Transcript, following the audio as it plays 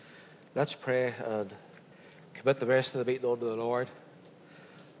Let's pray and commit the rest of the meeting unto the Lord.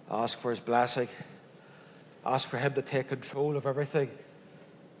 Ask for His blessing. Ask for Him to take control of everything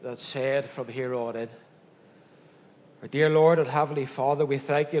that's said from here on in. Our dear Lord and Heavenly Father, we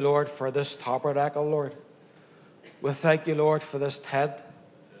thank you, Lord, for this tabernacle, Lord. We thank you, Lord, for this tent.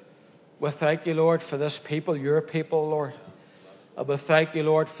 We thank you, Lord, for this people, your people, Lord. And we thank you,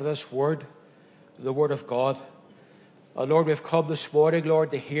 Lord, for this word, the word of God. And Lord, we've come this morning,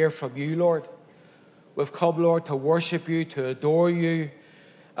 Lord, to hear from you, Lord. We've come, Lord, to worship you, to adore you,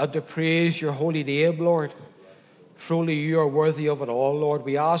 and to praise your holy name, Lord. For only you are worthy of it all, Lord.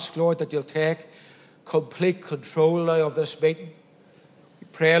 We ask, Lord, that you'll take complete control now of this meeting. We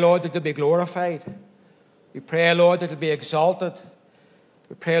pray, Lord, that you'll be glorified. We pray, Lord, that you'll be exalted.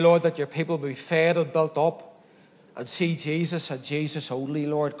 We pray, Lord, that your people will be fed and built up and see Jesus and Jesus only,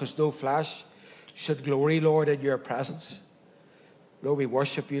 Lord, because no flesh should glory, Lord, in your presence. Lord, we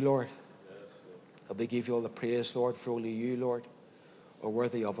worship you, Lord. And we give you all the praise, Lord, for only you, Lord, are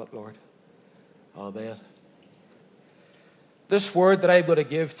worthy of it, Lord. Amen. This word that I'm going to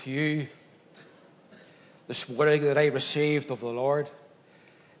give to you this morning that I received of the Lord,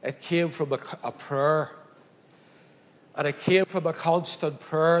 it came from a prayer. And it came from a constant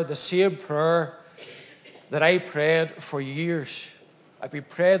prayer, the same prayer that I prayed for years. I've been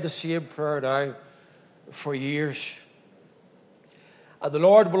praying the same prayer now for years. And the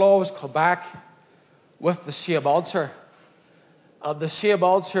Lord will always come back with the same answer. And the same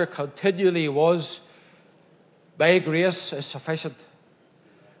answer continually was, my grace is sufficient.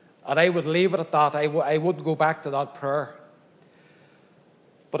 And I would leave it at that. I wouldn't go back to that prayer.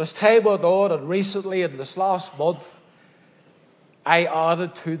 But as time went on, and recently in this last month, I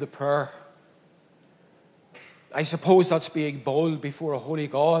added to the prayer. I suppose that's being bold before a holy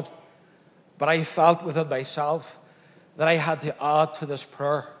God, but I felt within myself that I had to add to this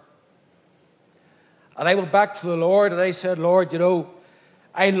prayer. And I went back to the Lord and I said, Lord,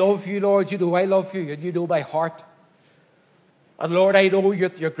 I love you, Lord. You know I love you and you know my heart. And Lord, I know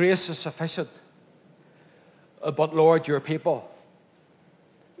your grace is sufficient. But Lord, your people,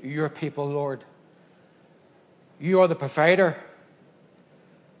 Lord, you are the provider.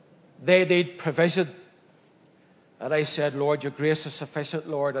 They need provision. And I said, Lord, your grace is sufficient,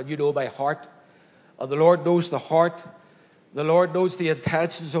 Lord, and you know my heart. And the Lord knows the heart. The Lord knows the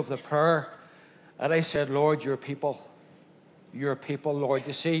intentions of the prayer. And I said, Lord, your people, Lord.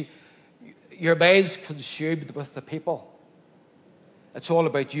 You see, your mind's consumed with the people. It's all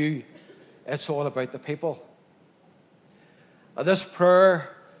about you. It's all about the people. And this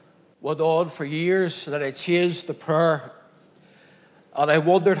prayer went on for years, and then I changed the prayer. And I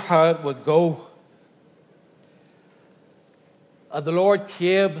wondered how it would go. And the Lord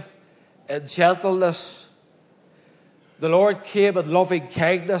came in gentleness. The Lord came in loving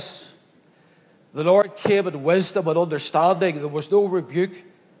kindness. The Lord came in wisdom and understanding. There was no rebuke.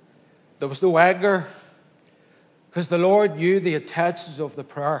 There was no anger. Because the Lord knew the intentions of the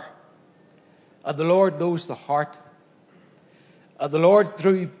prayer. And the Lord knows the heart. And the Lord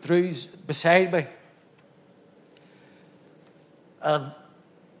drew beside me. And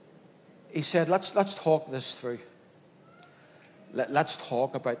He said, let's talk this through. Let's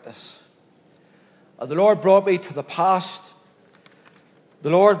talk about this. And the Lord brought me to the past. The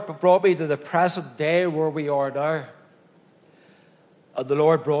Lord brought me to the present day where we are now. And the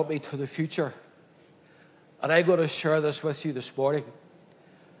Lord brought me to the future. And I'm going to share this with you this morning.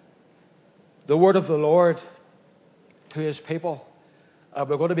 The word of the Lord to His people. And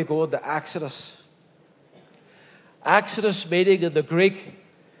we're going to be going to Exodus. Exodus meaning in the Greek,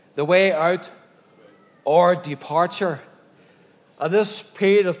 the way out or departure. And this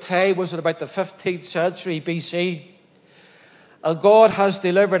period of time was in about the 15th century BC. And God has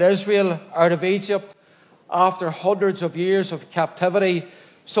delivered Israel out of Egypt after hundreds of years of captivity,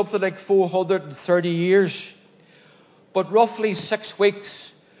 something like 430 years. But roughly 6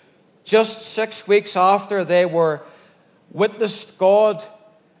 weeks, just 6 weeks after they were witnessed God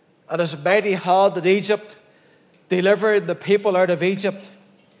and His mighty hand in Egypt, delivering the people out of Egypt,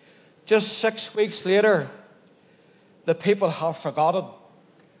 just 6 weeks later, the people have forgotten.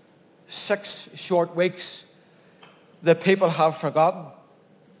 6 short weeks, the people have forgotten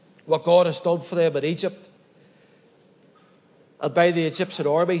what God has done for them in Egypt and by the Egyptian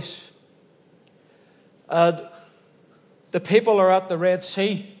armies. And the people are at the Red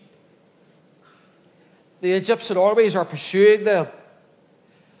Sea. The Egyptian armies are pursuing them.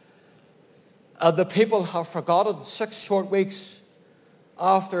 And the people have forgotten 6 short weeks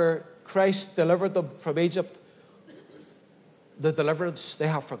after Christ delivered them from Egypt. The deliverance they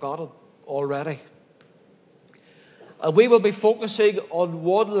have forgotten already. And we will be focusing on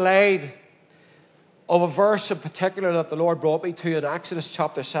one line of a verse in particular that the Lord brought me to in Exodus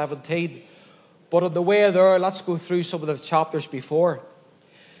chapter 17. But on the way there, let's go through some of the chapters before.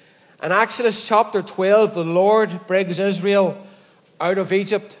 In Exodus chapter 12, the Lord brings Israel out of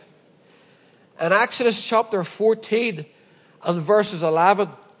Egypt. In Exodus chapter 14 and verses 11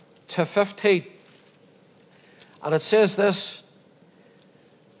 to 15. And it says this,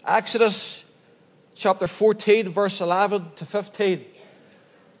 Exodus chapter 14, verse 11 to 15.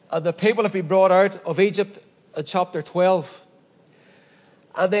 And the people have been brought out of Egypt in chapter 12.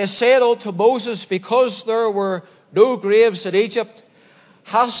 And they said unto Moses, because there were no graves in Egypt,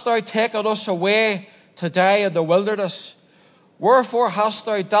 hast thou taken us away to die in the wilderness? Wherefore hast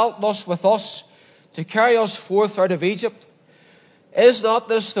thou dealt thus with us, to carry us forth out of Egypt? Is not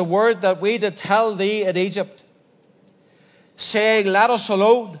this the word that we did tell thee in Egypt, saying, let us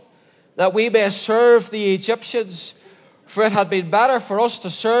alone, that we may serve the Egyptians? For it had been better for us to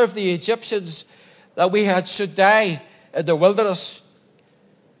serve the Egyptians than we should die in the wilderness.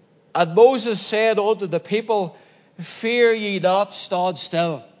 And Moses said unto the people, fear ye not, stand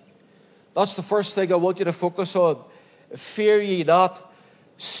still. That's the first thing I want you to focus on. Fear ye not,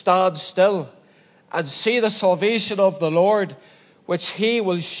 stand still, and see the salvation of the Lord, which he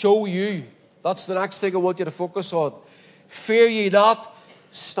will show you. That's the next thing I want you to focus on. Fear ye not,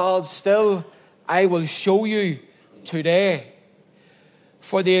 stand still, I will show you today.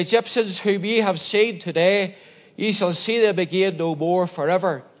 For the Egyptians whom ye have seen today, ye shall see them again no more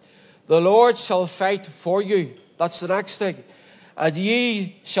forever. The Lord shall fight for you. That's the next thing. And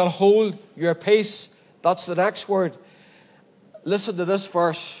ye shall hold your peace. That's the next word. Listen to this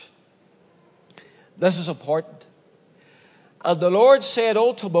verse. This is important. And the Lord said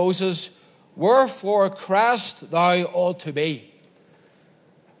unto Moses, wherefore criest thou unto me?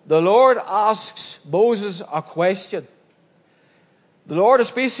 The Lord asks Moses a question. The Lord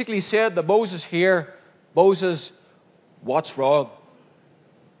has basically said to Moses here, Moses, what's wrong?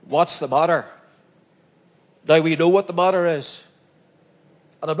 What's the matter? Now we know what the matter is.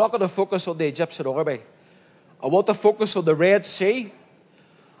 And I'm not going to focus on the Egyptian army. I want to focus on the Red Sea.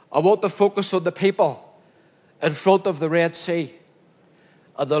 I want to focus on the people in front of the Red Sea.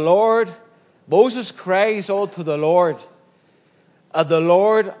 And the Lord, Moses cries unto the Lord. And the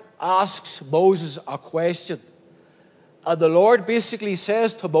Lord asks Moses a question. And the Lord basically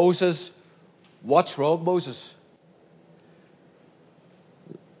says to Moses, what's wrong, Moses?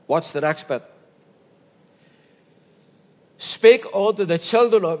 What's the next bit? Speak unto the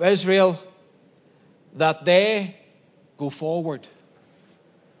children of Israel that they go forward.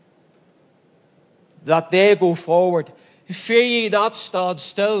 That they go forward. Fear ye not, stand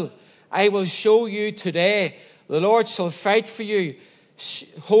still. I will show you today. The Lord shall fight for you.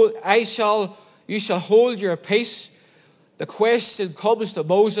 You shall hold your peace. The question comes to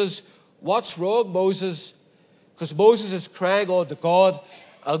Moses, what's wrong, Moses? Because Moses is crying out to God,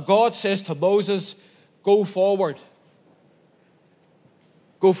 and God says to Moses, go forward.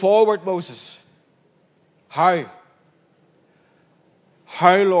 Go forward, Moses. How?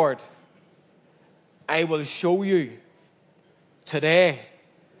 How, Lord? I will show you today.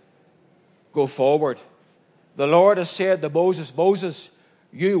 Go forward. The Lord has said to Moses, Moses,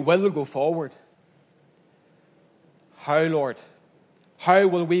 you will go forward. How, Lord? How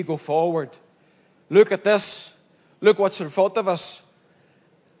will we go forward? Look at this. Look what's in front of us.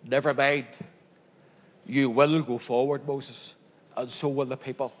 Never mind. You will go forward, Moses, and so will the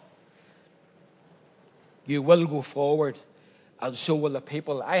people. You will go forward, and so will the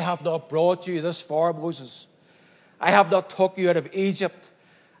people. I have not brought you this far, Moses. I have not took you out of Egypt.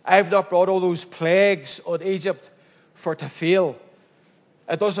 I have not brought all those plagues on Egypt for it to fail.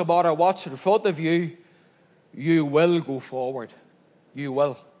 It doesn't matter what's in front of you. You will go forward. You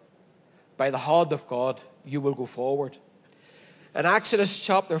will. By the hand of God, you will go forward. In Exodus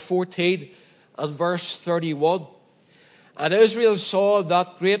chapter 14 and verse 31, and Israel saw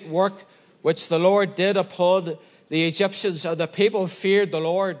that great work which the Lord did upon the Egyptians, and the people feared the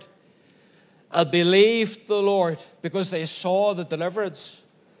Lord and believed the Lord because they saw the deliverance.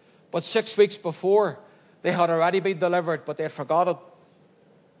 But 6 weeks before, they had already been delivered, but they had forgotten.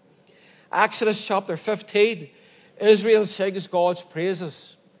 Exodus chapter 15, Israel sings God's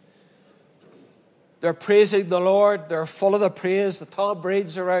praises. They're praising the Lord. They're full of the praise. The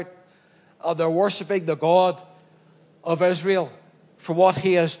tambourines are out. And they're worshipping the God of Israel for what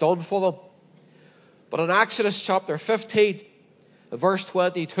he has done for them. But in Exodus chapter 15, verse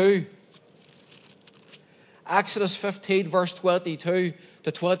 22, Exodus 15, verse 22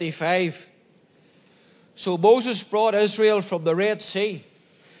 to 25. So Moses brought Israel from the Red Sea,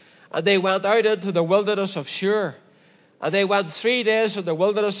 and they went out into the wilderness of Shur, And they went 3 days in the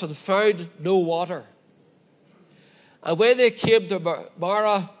wilderness and found no water. And when they came to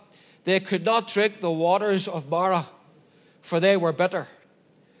Marah, they could not drink the waters of Marah, for they were bitter.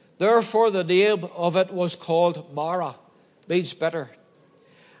 Therefore the name of it was called Marah, means bitter.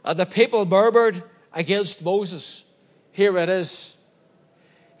 And the people murmured against Moses. Here it is.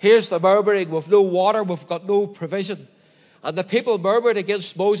 Here's the murmuring. We've no water, we've got no provision. And the people murmured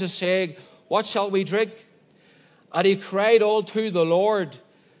against Moses, saying, what shall we drink? And he cried unto the Lord,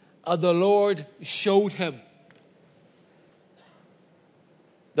 and the Lord showed him.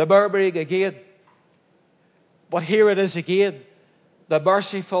 The murmuring again. But here it is again. The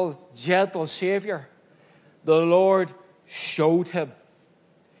merciful, gentle Savior. The Lord showed him.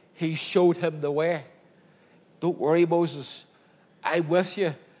 He showed him the way. Don't worry, Moses. I'm with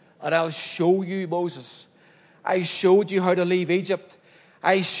you, and I'll show you, Moses. I showed you how to leave Egypt.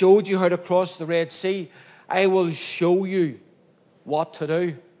 I showed you how to cross the Red Sea. I will show you what to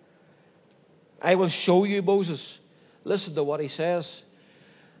do. I will show you, Moses. Listen to what he says.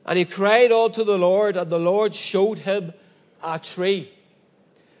 And he cried unto the Lord, and the Lord showed him a tree.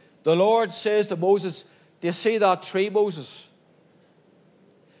 The Lord says to Moses, do you see that tree, Moses?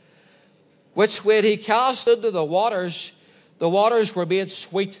 Which when he cast into the waters were made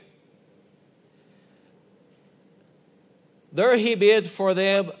sweet. There he made for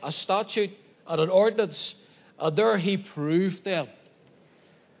them a statute and an ordinance, and there he proved them.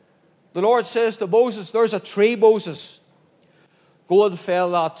 The Lord says to Moses, there's a tree, Moses. Go and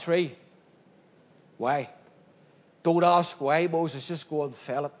fell that tree. Why? Don't ask why, Moses. Just go and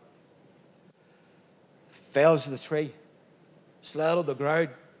fell it. Fells the tree. It's laid on the ground.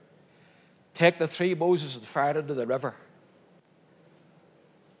 Take the tree, Moses, and fire it into the river.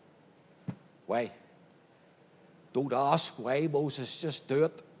 Why? Don't ask why, Moses. Just do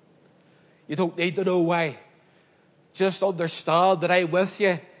it. You don't need to know why. Just understand that I'm with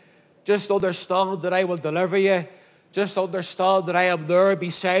you. Just understand that I will deliver you. Just understand that I am there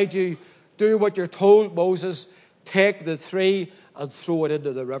beside you. Do what you're told, Moses. Take the tree and throw it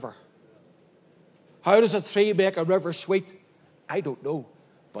into the river. How does a tree make a river sweet? I don't know,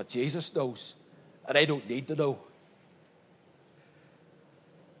 but Jesus knows, and I don't need to know.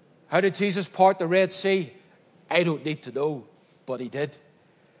 How did Jesus part the Red Sea? I don't need to know, but he did.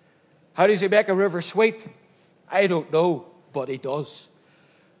 How does he make a river sweet? I don't know, but he does.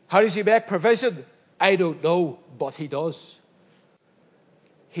 How does he make provision? I don't know, but he does.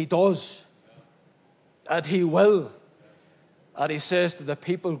 He does. And he will. And he says to the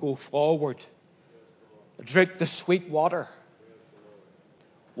people, go forward. Drink the sweet water.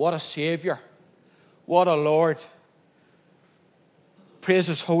 What a Savior. What a Lord. Praise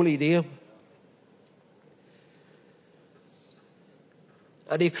his holy name.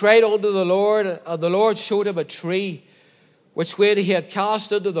 And he cried unto the Lord, and the Lord showed him a tree, which when he had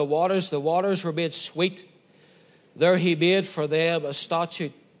cast into the waters were made sweet. There he made for them a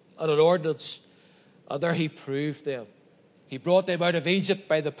statute and an ordinance, and there he proved them. He brought them out of Egypt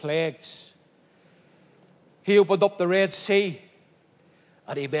by the plagues. He opened up the Red Sea,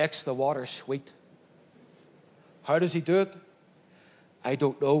 and he makes the water sweet. How does he do it? I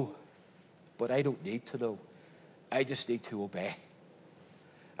don't know, but I don't need to know. I just need to obey.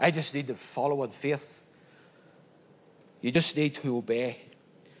 I just need to follow in faith. You just need to obey.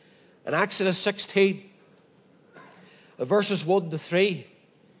 In Exodus 16, verses 1 to 3,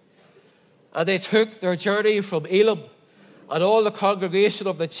 and they took their journey from Elim, and all the congregation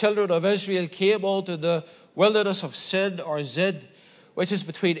of the children of Israel came unto the wilderness of Sin or Zid, which is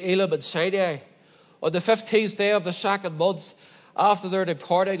between Elim and Sinai, on the 15th day of the second month, after their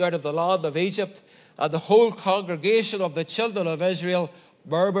departing out of the land of Egypt. And the whole congregation of the children of Israel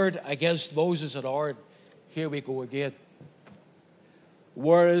murmured against Moses and Aaron. Here we go again.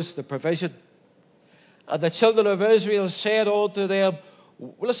 Where is the provision? And the children of Israel said unto them,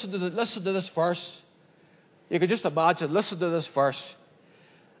 listen to this verse. You can just imagine, listen to this verse.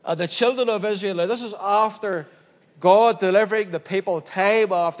 And the children of Israel, now this is after God delivering the people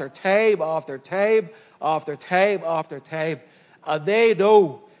time after time after time after time after time. And they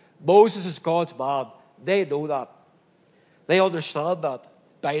know Moses is God's man. They know that. They understand that.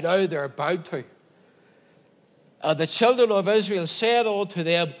 By now they're bound to. And the children of Israel said unto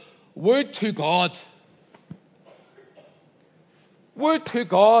them, would to God,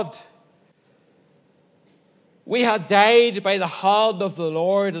 we had died by the hand of the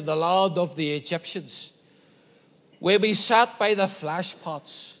Lord in the land of the Egyptians, where we sat by the flesh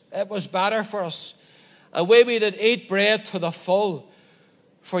pots. It was better for us. And where we did eat bread to the full.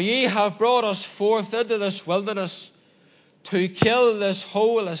 For ye have brought us forth into this wilderness to kill this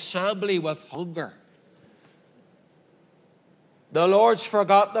whole assembly with hunger. The Lord's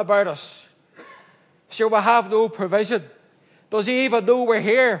forgotten about us. Sure, we have no provision. Does he even know we're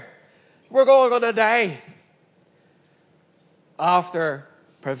here? We're all going to die. After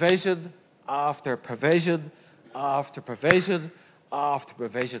provision, after provision, after provision, after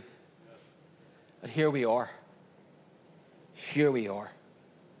provision. And here we are. Here we are.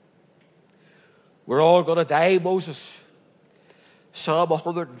 We're all going to die, Moses. Psalm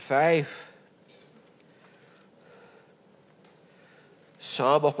 105.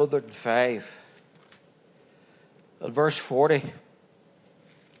 Psalm 105. And verse 40.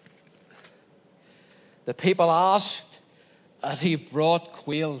 The people asked, and he brought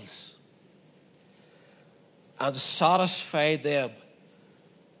quails and satisfied them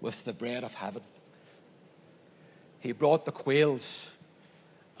with the bread of heaven. He brought the quails,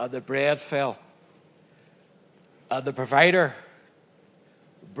 and the bread fell. And the provider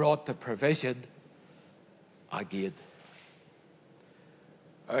brought the provision again.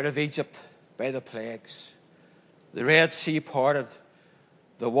 Out of Egypt by the plagues, the Red Sea parted.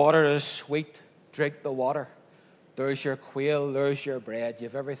 The water is sweet. Drink the water. There's your quail, there's your bread. You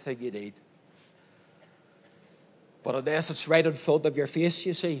have everything you need. But unless it's right in front of your face,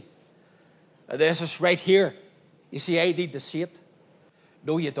 you see, unless it's right here, you see, I need to see it.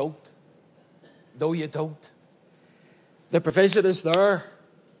 No, you don't. No, you don't. The provision is there.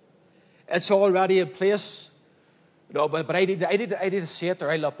 It's already in place. No, but I need to see it, or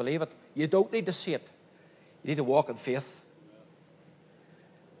I'll not believe it. You don't need to see it. You need to walk in faith.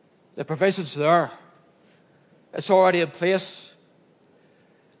 The provision's there. It's already in place.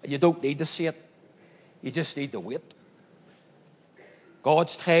 And you don't need to see it. You just need to wait.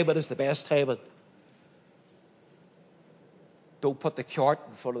 God's timing is the best timing. Don't put the cart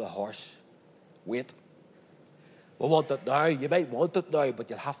in front of the horse. Wait. We want it now. You might want it now, but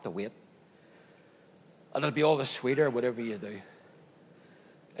you'll have to wait. And it'll be all the sweeter whatever you do.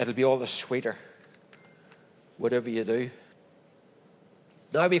 It'll be all the sweeter whatever you do.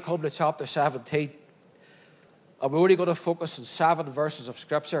 Now we come to chapter 17. And we're only going to focus on 7 verses of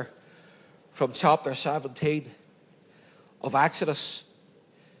Scripture from chapter 17 of Exodus.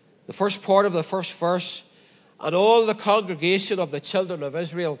 The first part of the first verse. And all the congregation of the children of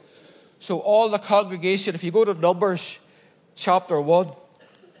Israel. So all the congregation, if you go to Numbers chapter 1.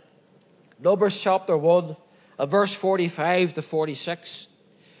 Numbers chapter 1 and verse 45 to 46.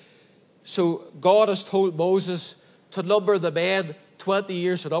 So God has told Moses to number the men 20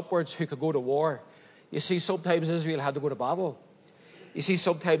 years and upwards who could go to war. You see, sometimes Israel had to go to battle. You see,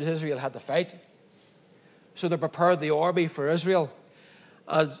 sometimes Israel had to fight. So they prepared the army for Israel.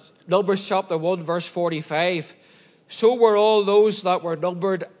 And Numbers chapter 1 verse 45. So were all those that were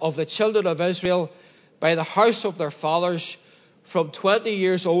numbered of the children of Israel by the house of their fathers from 20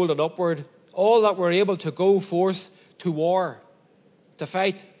 years old and upward, all that were able to go forth to war, to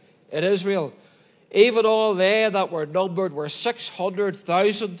fight in Israel. Even all they that were numbered were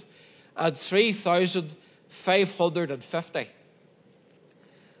 600,000 and 3,550.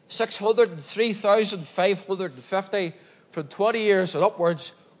 603,550 from 20 years and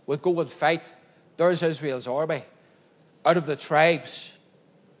upwards would go and fight. There's Israel's army out of the tribes.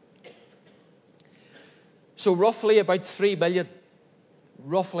 So roughly about 3 million.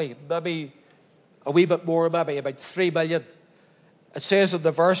 Roughly, maybe a wee bit more, maybe about 3 million. It says in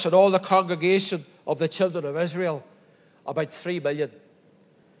the verse, and all the congregation of the children of Israel, about 3 million.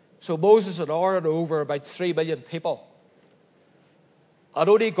 So Moses and Aaron are over about 3 million people. And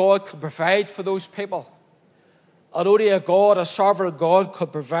only God can provide for those people. And only a God, a sovereign God,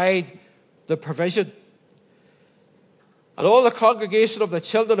 could provide the provision. And all the congregation of the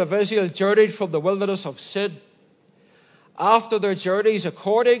children of Israel journeyed from the wilderness of Sin after their journeys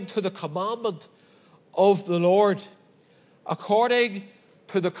according to the commandment of the Lord. According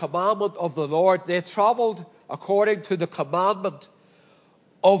to the commandment of the Lord. They travelled according to the commandment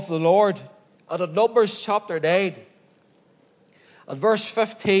of the Lord. And in Numbers chapter 9 and verse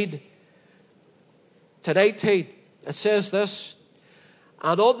 15 to 19, it says this,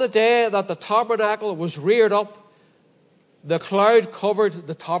 and on the day that the tabernacle was reared up, the cloud covered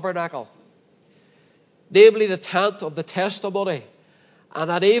the tabernacle, namely the tent of the testimony,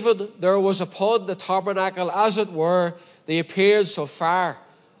 and at even there was upon the tabernacle, as it were, the appearance of fire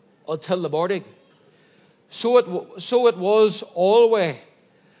until the morning. So it was always.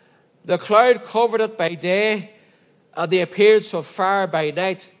 The cloud covered it by day, and the appearance of fire by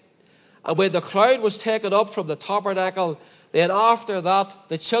night. And when the cloud was taken up from the tabernacle, then after that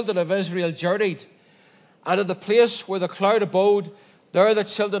the children of Israel journeyed. And in the place where the cloud abode, there the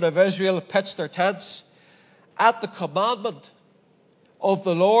children of Israel pitched their tents. At the commandment of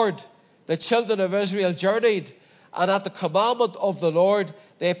the Lord, the children of Israel journeyed, and at the commandment of the Lord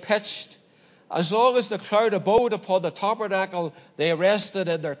they pitched. As long as the cloud abode upon the tabernacle, they rested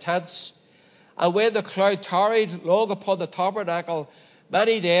in their tents. And when the cloud tarried long upon the tabernacle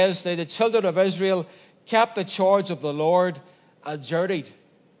many days, the children of Israel kept the charge of the Lord and journeyed.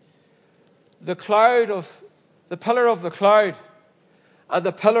 The pillar of the cloud and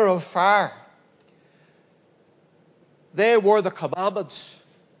the pillar of fire, they were the commandments.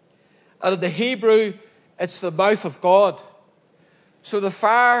 And in the Hebrew, it's the mouth of God. So the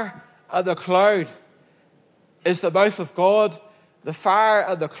fire and the cloud is the mouth of God. The fire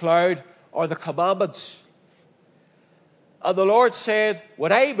and the cloud are the commandments. And the Lord said,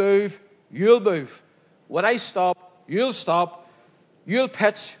 when I move, you'll move. When I stop, you'll stop. You'll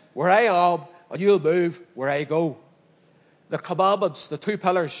pitch where I am, and you'll move where I go. The commandments, the two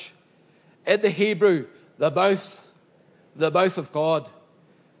pillars. In the Hebrew, the mouth of God.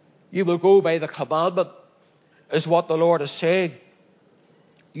 You will go by the commandment, is what the Lord is saying.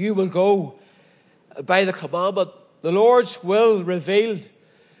 You will go by the commandment. The Lord's will revealed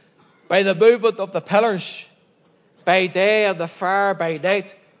by the movement of the pillars, by day and the fire by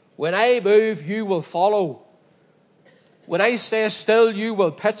night. When I move, you will follow. When I stay still, you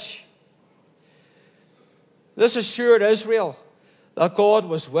will pitch. This assured Israel that God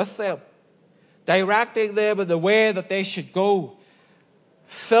was with them, directing them in the way that they should go,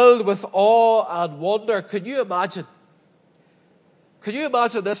 filled with awe and wonder. Can you imagine? Can you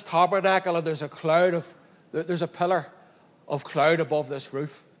imagine this tabernacle and there's a pillar of cloud above this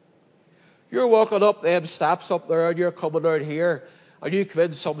roof? You're walking up them steps up there and you're coming out here and you come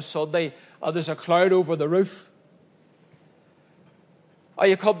in some Sunday and there's a cloud over the roof. Or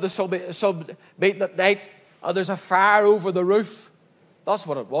you come to some meeting at night and there's a fire over the roof. That's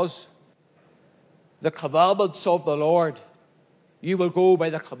what it was. The commandments of the Lord. You will go by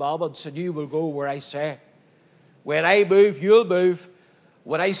the commandments and you will go where I say. When I move, you'll move.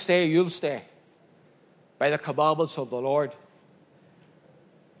 When I stay, you'll stay. By the commandments of the Lord.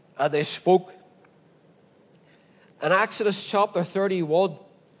 And they spoke. In Exodus chapter 31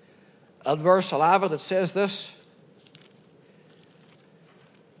 and verse 11, it says this.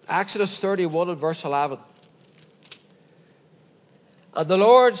 Exodus 31 and verse 11. And the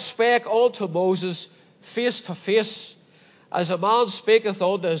Lord spake unto Moses face to face, as a man speaketh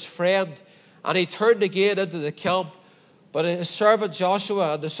unto his friend. And he turned again into the camp. But his servant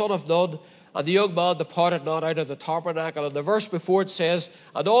Joshua and the son of Nun and the young man departed not out of the tabernacle. And the verse before it says,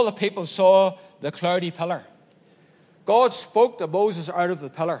 and all the people saw the cloudy pillar. God spoke to Moses out of the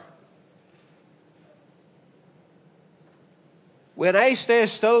pillar. When I stay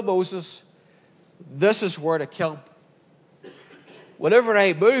still, Moses, this is where to camp. Whenever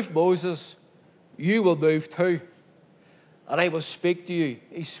I move, Moses, you will move too. And I will speak to you.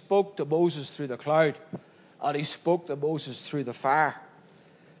 He spoke to Moses through the cloud. And he spoke to Moses through the fire.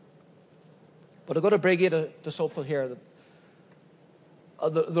 But I'm going to bring you to something here.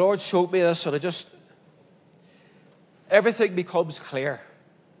 And the Lord showed me this, and everything becomes clear.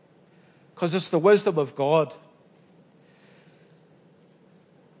 Because it's the wisdom of God.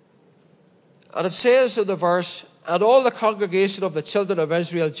 And it says in the verse, and all the congregation of the children of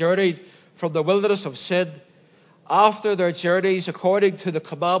Israel journeyed from the wilderness of Sin after their journeys according to the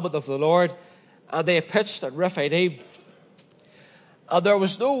commandment of the Lord, and they pitched at Rephidim. And there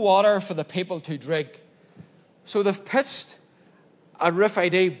was no water for the people to drink. So they've pitched at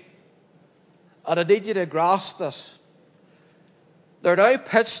Rephidim. And I need you to grasp this. They're now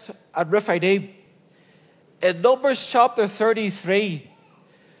pitched at Rephidim. In Numbers chapter 33,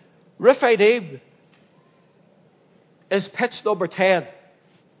 Rephidim is pitch number 10.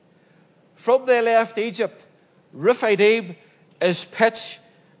 From they left Egypt, Rephidim is pitch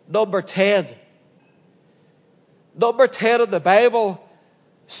number 10. Number 10 in the Bible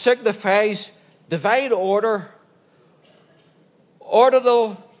signifies divine order,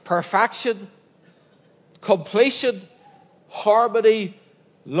 ordinal perfection, completion, harmony,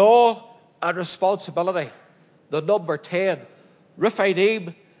 law, and responsibility. The number 10.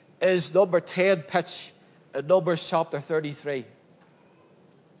 Rephidim is number 10 pitch in Numbers chapter 33.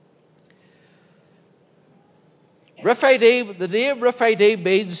 Rephidim, the name Rephidim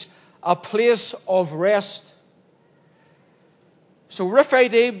means a place of rest. So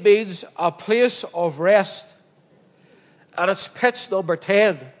Rephidim means a place of rest. And it's pitch number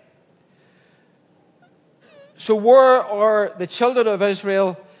 10. So where are the children of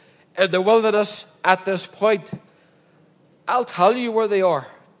Israel in the wilderness at this point? I'll tell you where they are.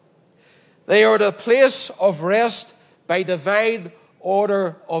 They are the place of rest by divine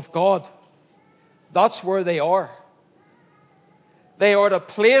order of God. That's where they are. They are the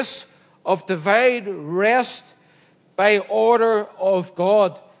place of divine rest by order of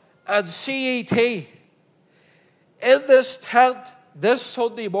God. And CET, in this tent this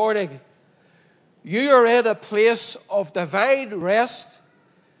Sunday morning, you are in a place of divine rest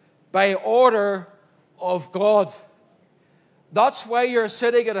by order of God. That's why you're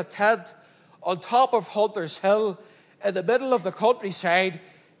sitting in a tent on top of Hunter's Hill in the middle of the countryside,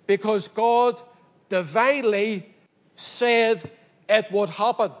 because God divinely said it would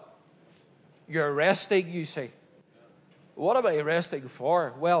happen. You're resting, you see. What am I resting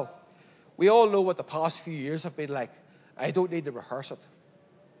for? Well, we all know what the past few years have been like. I don't need to rehearse it.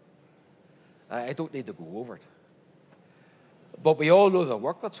 I don't need to go over it. But we all know the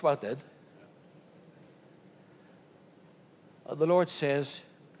work that's went in. And the Lord says,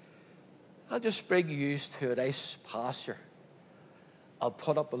 I'll just bring you to a nice pasture. I'll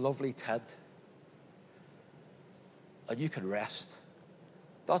put up a lovely tent. And you can rest.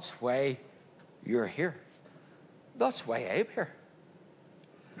 That's why you're here. That's why I'm here.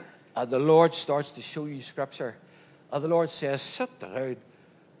 And the Lord starts to show you Scripture. And the Lord says, sit down.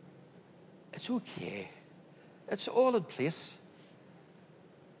 It's okay. It's all in place.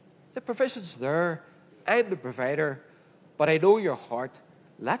 The provision's there. I'm the provider. But I know your heart.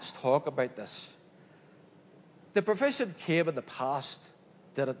 Let's talk about this. The provision came in the past,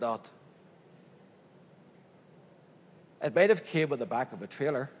 did it not? It might have came in the back of a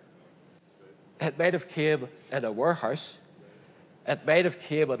trailer. It might have came in a warehouse. It might have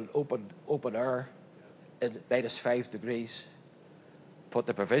came in an open air in -5 degrees. But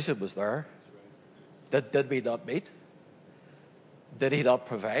the provision was there. Did we not meet? Did he not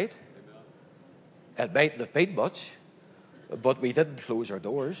provide? It mightn't have been much, but we didn't close our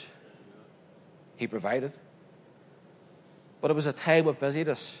doors. He provided. But it was a time of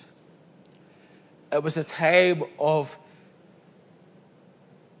busyness. It was a time of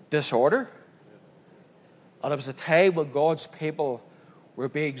disorder. And it was a time when God's people were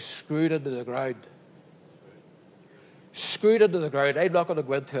being screwed into the ground. Screwed into the ground. I'm not going to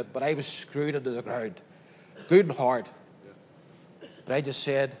go into it, but I was screwed into the ground. Good and hard. But I just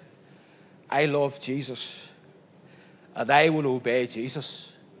said, I love Jesus. And I will obey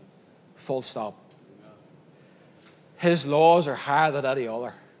Jesus. Full stop. His laws are higher than any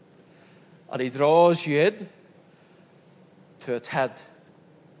other. And he draws you in to a tent.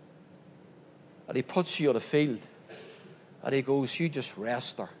 And he puts you on a field. And he goes, you just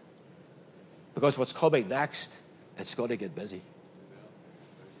rest there. Because what's coming next, it's going to get busy.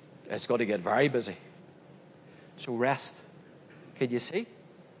 It's going to get very busy. So rest. Can you see?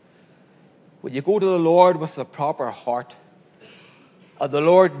 When you go to the Lord with the proper heart, and the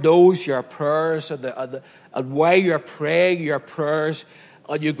Lord knows your prayers and why you're praying your prayers,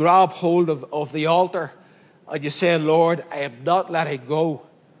 and you grab hold of the altar, and you say, Lord, I am not letting go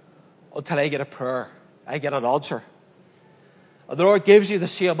until I get a prayer. I get an answer. And the Lord gives you the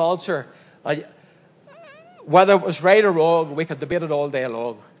same answer. And whether it was right or wrong, we can debate it all day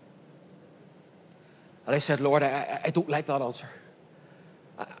long. And I said, Lord, I don't like that answer.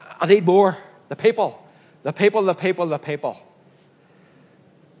 I need more. The people.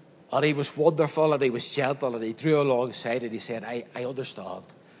 And he was wonderful, and he was gentle, and he drew alongside, and he said, I understand.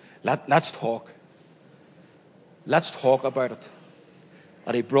 Let's talk. Let's talk about it.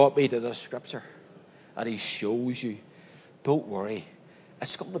 And he brought me to the Scripture. And he shows you, don't worry.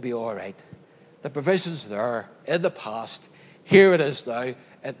 It's going to be all right. The provision's there in the past. Here it is now.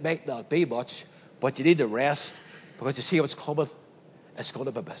 It might not be much, but you need to rest, because you see what's coming. It's going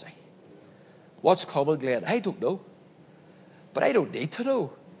to be busy. What's coming, Glenn? I don't know. But I don't need to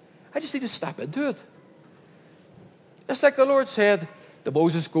know. I just need to step into it. It's like the Lord said to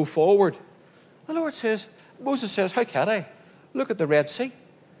Moses, go forward. Moses says, how can I? Look at the Red Sea.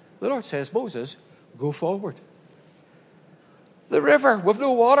 The Lord says, Moses, go forward. The river with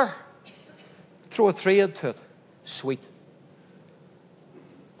no water. Throw a tree into it. Sweet.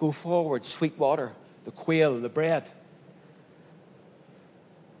 Go forward, sweet water. The quail, the bread.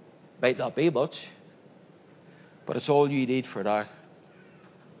 Might not be much, but it's all you need for now.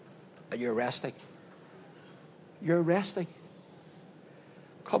 And you're resting. You're resting.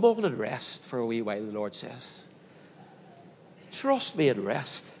 Come on and rest for a wee while, the Lord says. Trust me and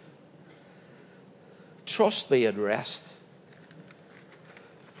rest. Trust me and rest.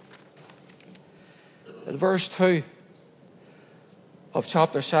 In verse 2 of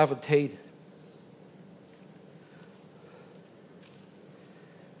chapter 17.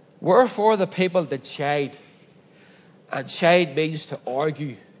 Wherefore the people did chide. And chide means to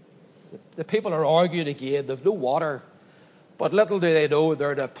argue. The people are arguing again. They've no water. But little do they know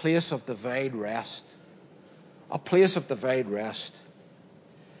they're in a place of divine rest. A place of divine rest.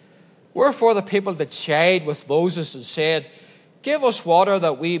 Wherefore the people did chide with Moses and said, Give us water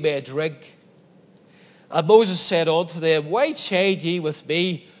that we may drink. And Moses said unto them, Why chide ye with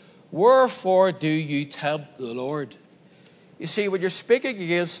me? Wherefore do you tempt the Lord? You see, when you're speaking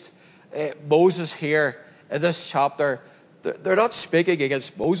against Moses here in this chapter, they're not speaking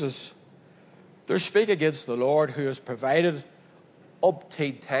against Moses. They're speaking against the Lord, who has provided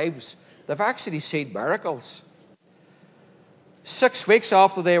umpteen times. They've actually seen miracles. 6 weeks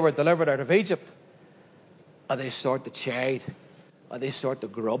after they were delivered out of Egypt, and they start to chide, and they start to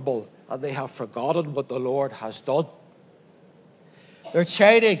grumble, and they have forgotten what the Lord has done. They're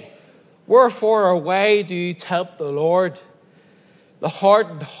chiding, Wherefore or why do you tempt the Lord? The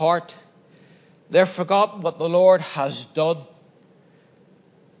hardened heart. They've forgotten what the Lord has done.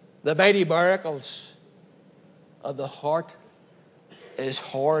 The mighty miracles. And the heart is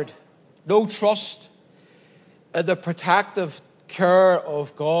hard. No trust in the protective care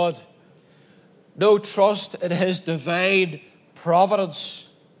of God. No trust in His divine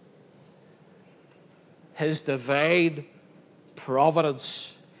providence. His divine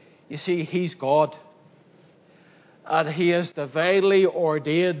providence. You see, He's God. And He is divinely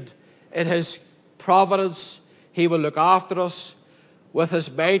ordained in His providence. He will look after us with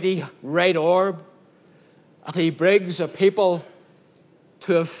His mighty right arm. And He brings a people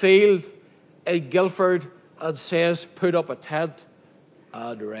to a field in Guildford and says, Put up a tent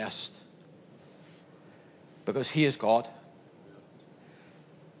and rest. Because He is God.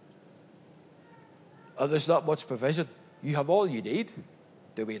 And there's not much provision. You have all you need,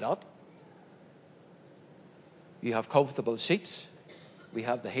 do we not? You have comfortable seats. We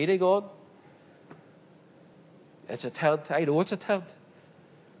have the heating on. It's a tent. I know it's a tent.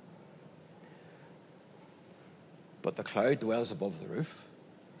 But the cloud dwells above the roof.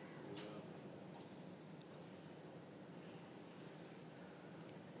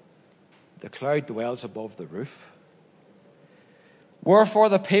 The cloud dwells above the roof. Wherefore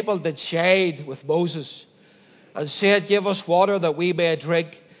the people did chide with Moses, and said, Give us water that we may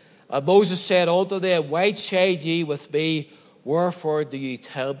drink. And Moses said unto them, Why chide ye with me? Wherefore do ye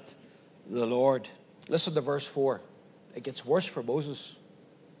tempt the Lord? Listen to verse 4. It gets worse for Moses.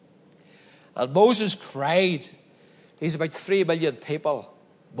 And Moses cried. He's about 3 million people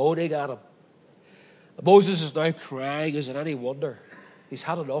moaning at him. And Moses is now crying. Is it any wonder? He's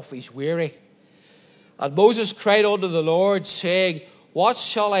had enough. He's weary. And Moses cried unto the Lord, saying, What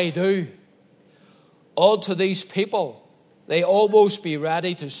shall I do unto these people? They almost be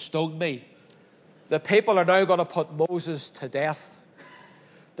ready to stone me. The people are now going to put Moses to death.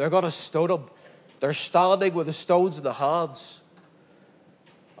 They're going to stone him. They're standing with the stones in their hands.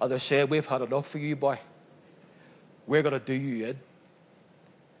 And they're saying, We've had enough of you, boy. We're going to do you in.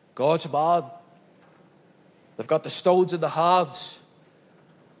 God's man. They've got the stones in their hands.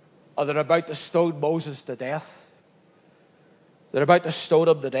 And they're about to stone Moses to death. They're about to stone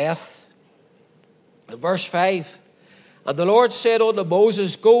him to death. In verse 5. And the Lord said unto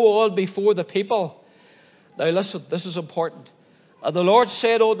Moses, Go on before the people. Now listen, this is important. And the Lord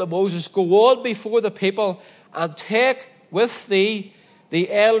said unto Moses, Go on before the people, and take with thee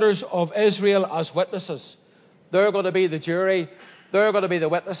the elders of Israel as witnesses. They're going to be the jury. They're going to be the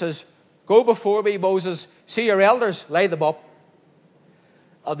witnesses. Go before me, Moses. See your elders, lay them up.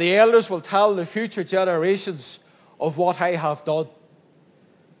 And the elders will tell the future generations of what I have done.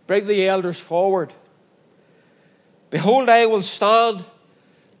 Bring the elders forward. Behold, I will stand.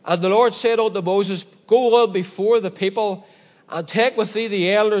 And the Lord said unto Moses, Go on before the people, and take with thee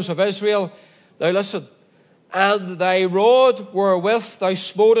the elders of Israel. Now listen. And thy rod wherewith thou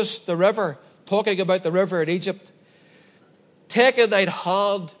smotest the river, talking about the river in Egypt, take in thine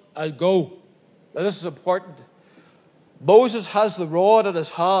hand and go. Now this is important. Moses has the rod in his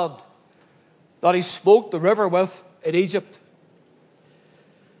hand that he smote the river with in Egypt.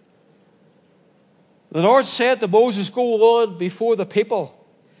 The Lord said to Moses, Go on before the people,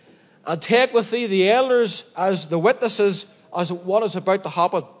 and take with thee the elders as the witnesses as what is about to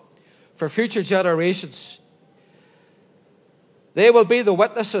happen for future generations. They will be the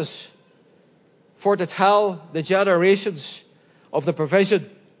witnesses for to tell the generations of the provision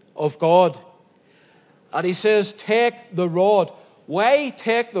of God. And he says, Take the rod. Why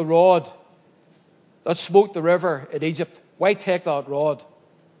take the rod that smote the river in Egypt? Why take that rod?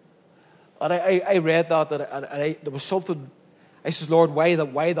 And I read that, and there was something. I says, Lord, why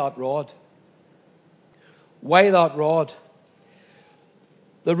that rod? Why that rod?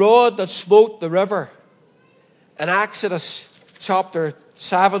 The rod that smote the river in Exodus chapter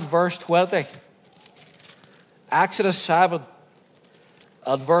 7, verse 20. Exodus 7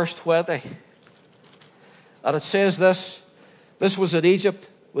 and verse 20. And it says this. This was in Egypt.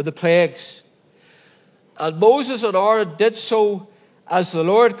 with the plagues. And Moses and Aaron did so as the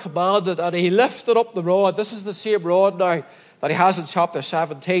Lord commanded, and he lifted up the rod. This is the same rod now that he has in chapter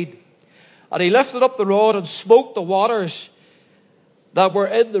 17. And he lifted up the rod and smote the waters that were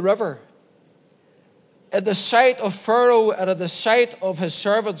in the river, in the sight of Pharaoh and in the sight of his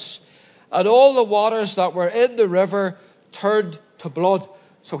servants. And all the waters that were in the river turned to blood.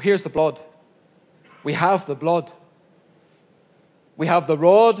 So here's the blood. We have the blood. We have the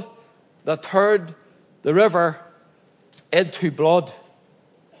rod that turned the river into blood.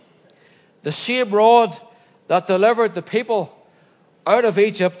 The same rod that delivered the people out of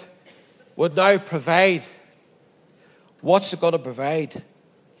Egypt would now provide. What's it going to provide?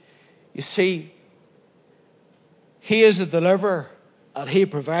 You see, he is the deliverer and he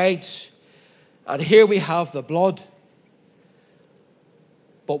provides. And here we have the blood.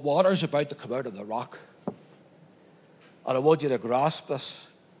 But water's about to come out of the rock. And I want you to grasp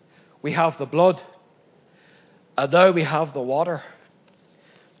this. We have the blood. And now we have the water.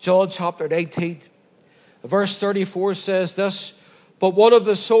 John chapter 19, verse 34 says this, but one of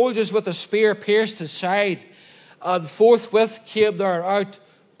the soldiers with a spear pierced his side, and forthwith came there out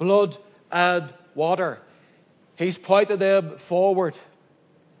blood and water. He's pointed them forward.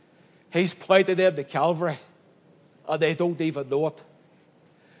 He's pointed them to Calvary, and they don't even know it.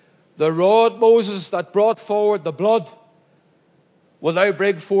 The rod, Moses, that brought forward the blood will now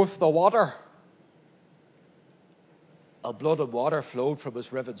bring forth the water. And blood and water flowed from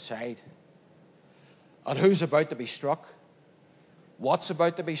his riven side. And who's about to be struck? What's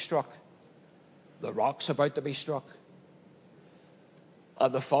about to be struck? The rock's about to be struck.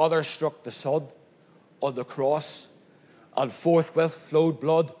 And the Father struck the Son on the cross, and forthwith flowed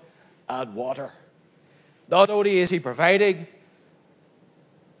blood and water. Not only is he providing,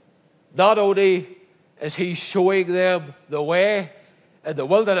 not only is he showing them the way in the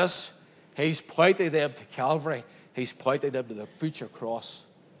wilderness, he's pointing them to Calvary. He's pointing them to the future cross.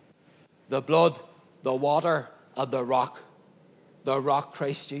 The blood, the water, and the rock. The rock,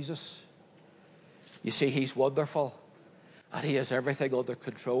 Christ Jesus. You see, he's wonderful. And he has everything under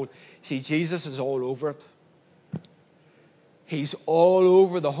control. See, Jesus is all over it. He's all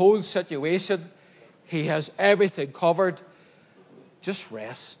over the whole situation. He has everything covered. Just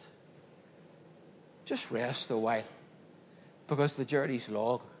rest. Just rest a while. Because the journey's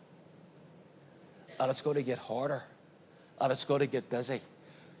long. And it's going to get harder. And it's going to get busy.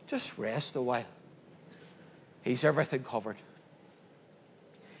 Just rest a while. He's everything covered.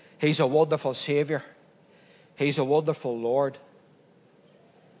 He's a wonderful Saviour. He's a wonderful Lord.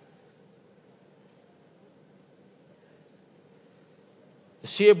 The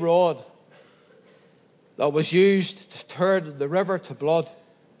same rod that was used to turn the river to blood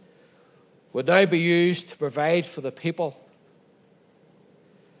would now be used to provide for the people.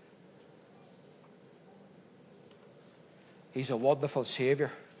 He's a wonderful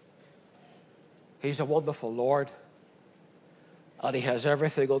Saviour. He's a wonderful Lord. And he has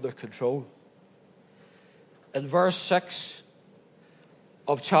everything under control. In verse 6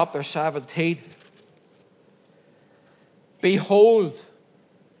 of chapter 17, behold,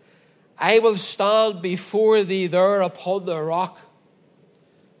 I will stand before thee there upon the rock.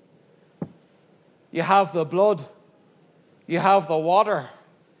 You have the blood, you have the water,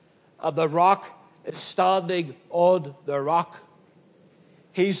 and the rock is standing on the rock.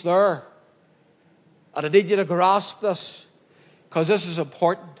 He's there. And I need you to grasp this, because this is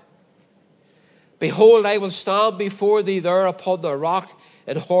important. Behold, I will stand before thee there upon the rock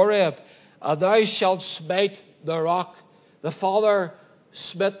in Horeb, and thou shalt smite the rock. The Father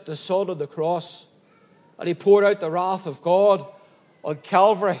smit the Son on the cross, and he poured out the wrath of God on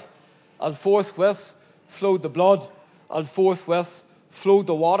Calvary, and forthwith flowed the blood, and forthwith flowed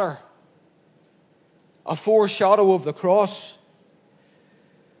the water. A foreshadow of the cross.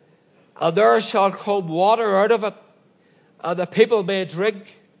 And there shall come water out of it, and the people may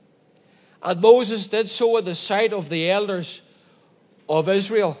drink. And Moses did so in the sight of the elders of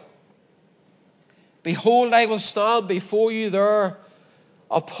Israel. Behold, I will stand before you there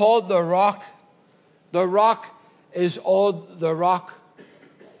upon the rock. The rock is on the rock.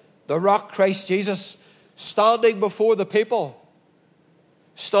 The rock, Christ Jesus, standing before the people,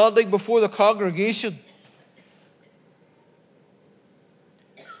 standing before the congregation.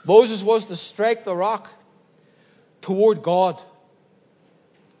 Moses was to strike the rock toward God,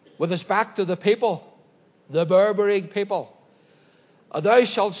 with his back to the people, the murmuring people. And thou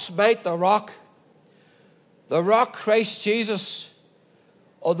shalt smite the rock Christ Jesus,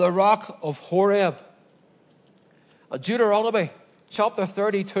 on the rock of Horeb. And Deuteronomy chapter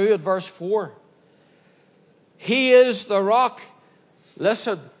 32 and verse 4. He is the rock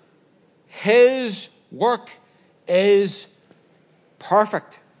Listen, His work is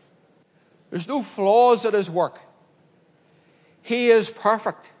perfect. There's no flaws in His work. He is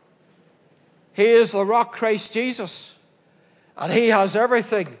perfect. He is the rock, Christ Jesus. And He has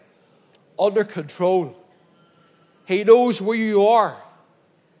everything under control. He knows where you are.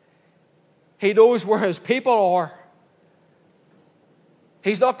 He knows where His people are.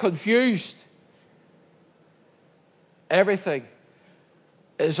 He's not confused. Everything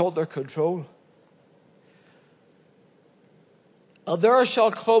is under control. And there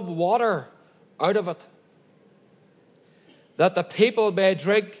shall come water out of it, that the people may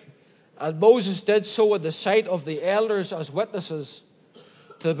drink. And Moses did so in the sight of the elders as witnesses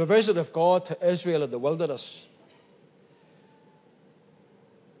to the provision of God to Israel in the wilderness.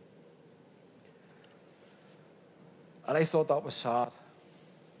 And I thought that was sad.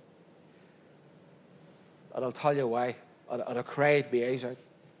 And I'll tell you why. And I cried my eyes out.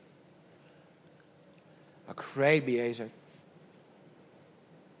 I cried my eyes out.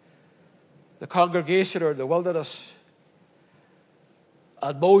 The congregation are in the wilderness,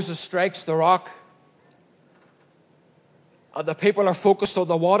 and Moses strikes the rock, and the people are focused on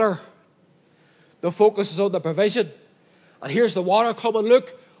the water. The focus is on the provision. And here's the water coming.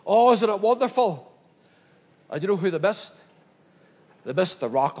 Look, oh, isn't it wonderful? And you know who they missed? They missed the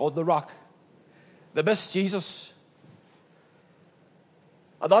rock on the rock. They missed Jesus.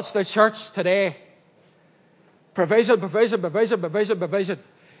 And that's the church today. Provision, provision, provision, provision, provision.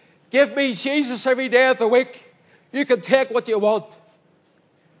 Give me Jesus every day of the week. You can take what you want.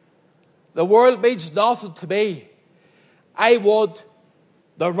 The world means nothing to me. I want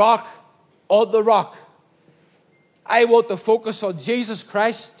the rock on the rock. I want to focus on Jesus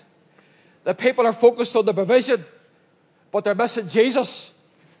Christ. The people are focused on the provision, but they're missing Jesus,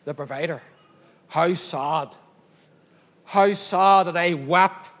 the provider. How sad. How sad. And I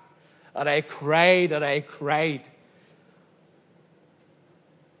wept, and I cried, and I cried.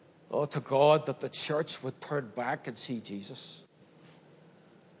 Oh, to God, that the church would turn back and see Jesus.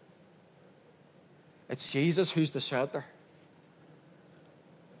 It's Jesus who's the center.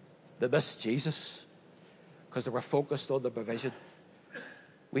 They missed Jesus because they were focused on the provision.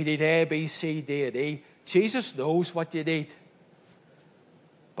 We need A, B, C, D, and E. Jesus knows what you need.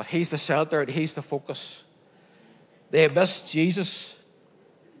 But He's the center and He's the focus. They missed Jesus.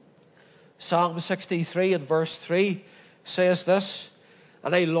 Psalm 63 and verse 3 says this,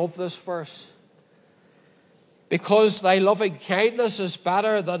 and I love this verse. Because thy loving kindness is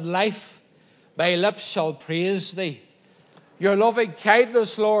better than life, my lips shall praise thee. Your loving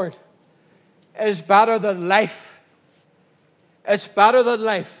kindness, Lord, is better than life. It's better than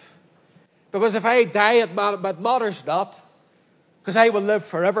life. Because if I die, it matters not. Because I will live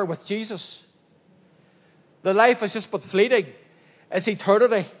forever with Jesus. The life is just but fleeting. It's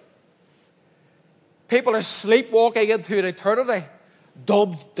eternity. People are sleepwalking into an eternity,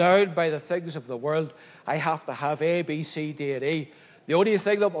 dumbed down by the things of the world. I have to have A, B, C, D, and E. The only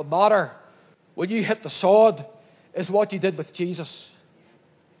thing that will matter when you hit the sod is what you did with Jesus.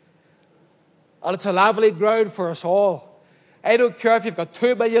 And it's a leveling ground for us all. I don't care if you've got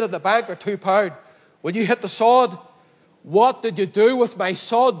 2 million in the bank or £2. When you hit the sod, what did you do with my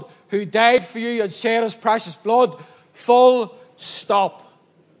son who died for you and shed his precious blood? Full stop.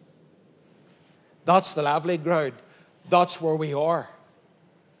 That's the leveling ground. That's where we are.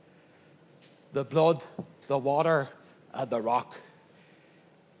 The blood, the water, and the rock.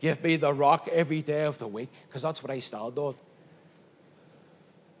 Give me the rock every day of the week, because that's what I stand on.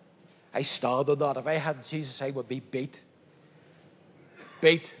 I stand on that. If I had Jesus, I would be beat.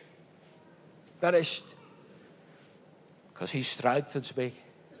 Beat. Finished. Because He strengthens me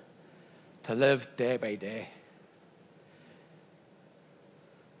to live day by day.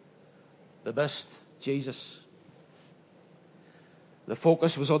 They missed Jesus. The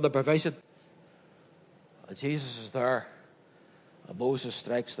focus was on the provision. And Jesus is there. And Moses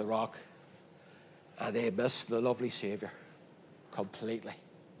strikes the rock. And they missed the lovely Saviour completely.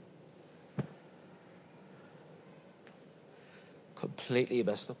 Completely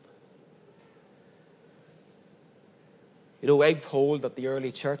missed Him. You know, I'm told that the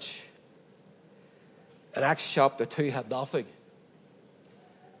early church in Acts chapter 2 had nothing.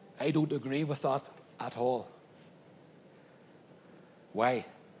 I don't agree with that at all. Why?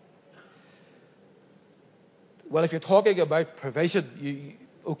 Well, if you're talking about provision,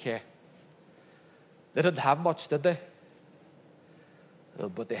 okay. They didn't have much, did they?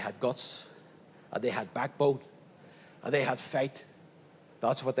 But they had guts, and they had backbone, and they had fight.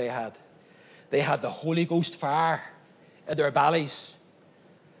 That's what they had. They had the Holy Ghost fire in their bellies,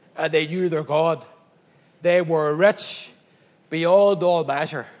 and they knew their God. They were rich beyond all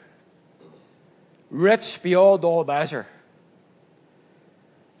measure. Rich beyond all measure.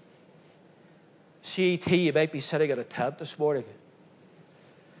 CET, you might be sitting in a tent this morning.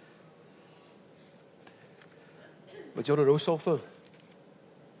 But you want to know something?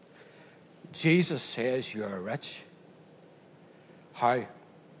 Jesus says you're rich. How?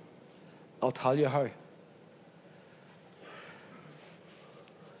 I'll tell you how.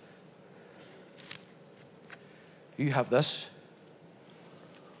 You have this.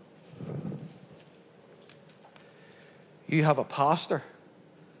 You have a pastor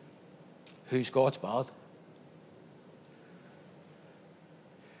who's God's man.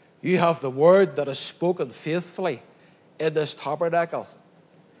 You have the word that is spoken faithfully in this tabernacle.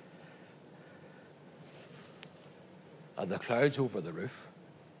 And the clouds over the roof.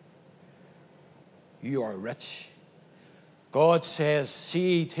 You are rich. God says,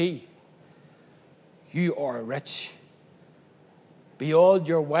 CET, you are rich. Beyond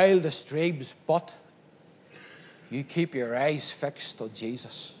your wildest dreams, but you keep your eyes fixed on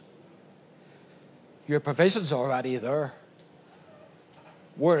Jesus. Your provision's already there.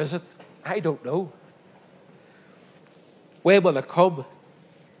 Where is it? I don't know. When will it come?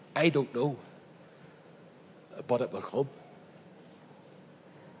 I don't know. But it will come.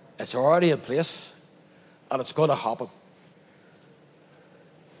 It's already in place. And it's going to happen.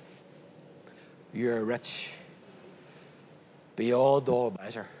 You're rich. Beyond all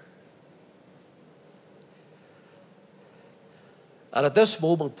measure. And at this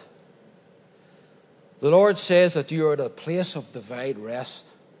moment, the Lord says that you are in a place of divine rest.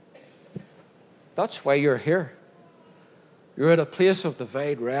 That's why you're here. You're in a place of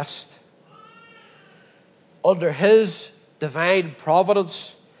divine rest. Under His divine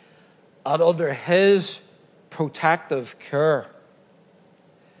providence and under His protective care.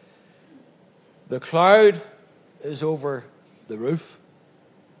 The cloud is over the roof.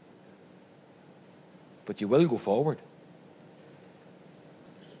 But you will go forward.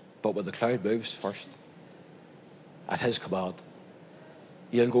 But when the cloud moves first, at His command,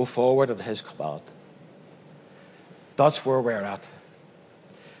 you'll go forward at His command. That's where we're at.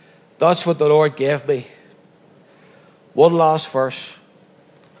 That's what the Lord gave me. One last verse.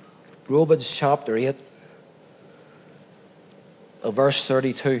 Romans chapter 8 and verse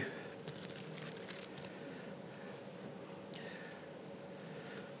 32.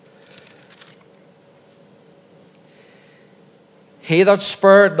 He that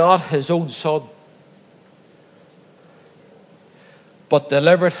spared not his own son, but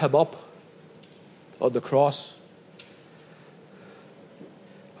delivered him up on the cross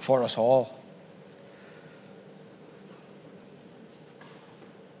for us all.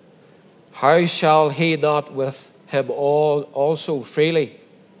 How shall He not with Him all also freely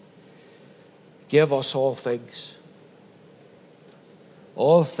give us all things?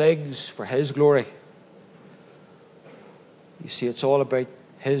 All things for His glory. You see, it's all about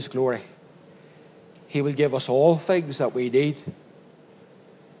His glory. He will give us all things that we need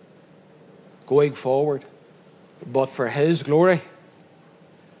going forward, but for His glory.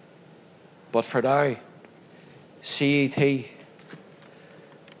 But for now, CET, in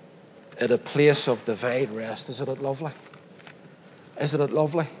a place of divine rest. Isn't it lovely? Isn't it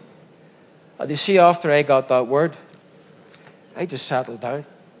lovely? And you see, after I got that word, I just settled down.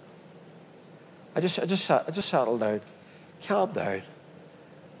 I just settled down. Calm down.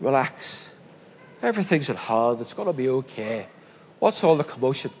 Relax. Everything's at hand. It's going to be okay. What's all the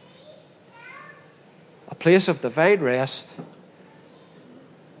commotion? A place of divine rest,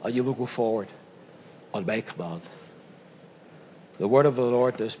 and you will go forward on my command. The word of the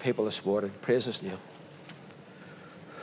Lord to His people this morning. Praise His name.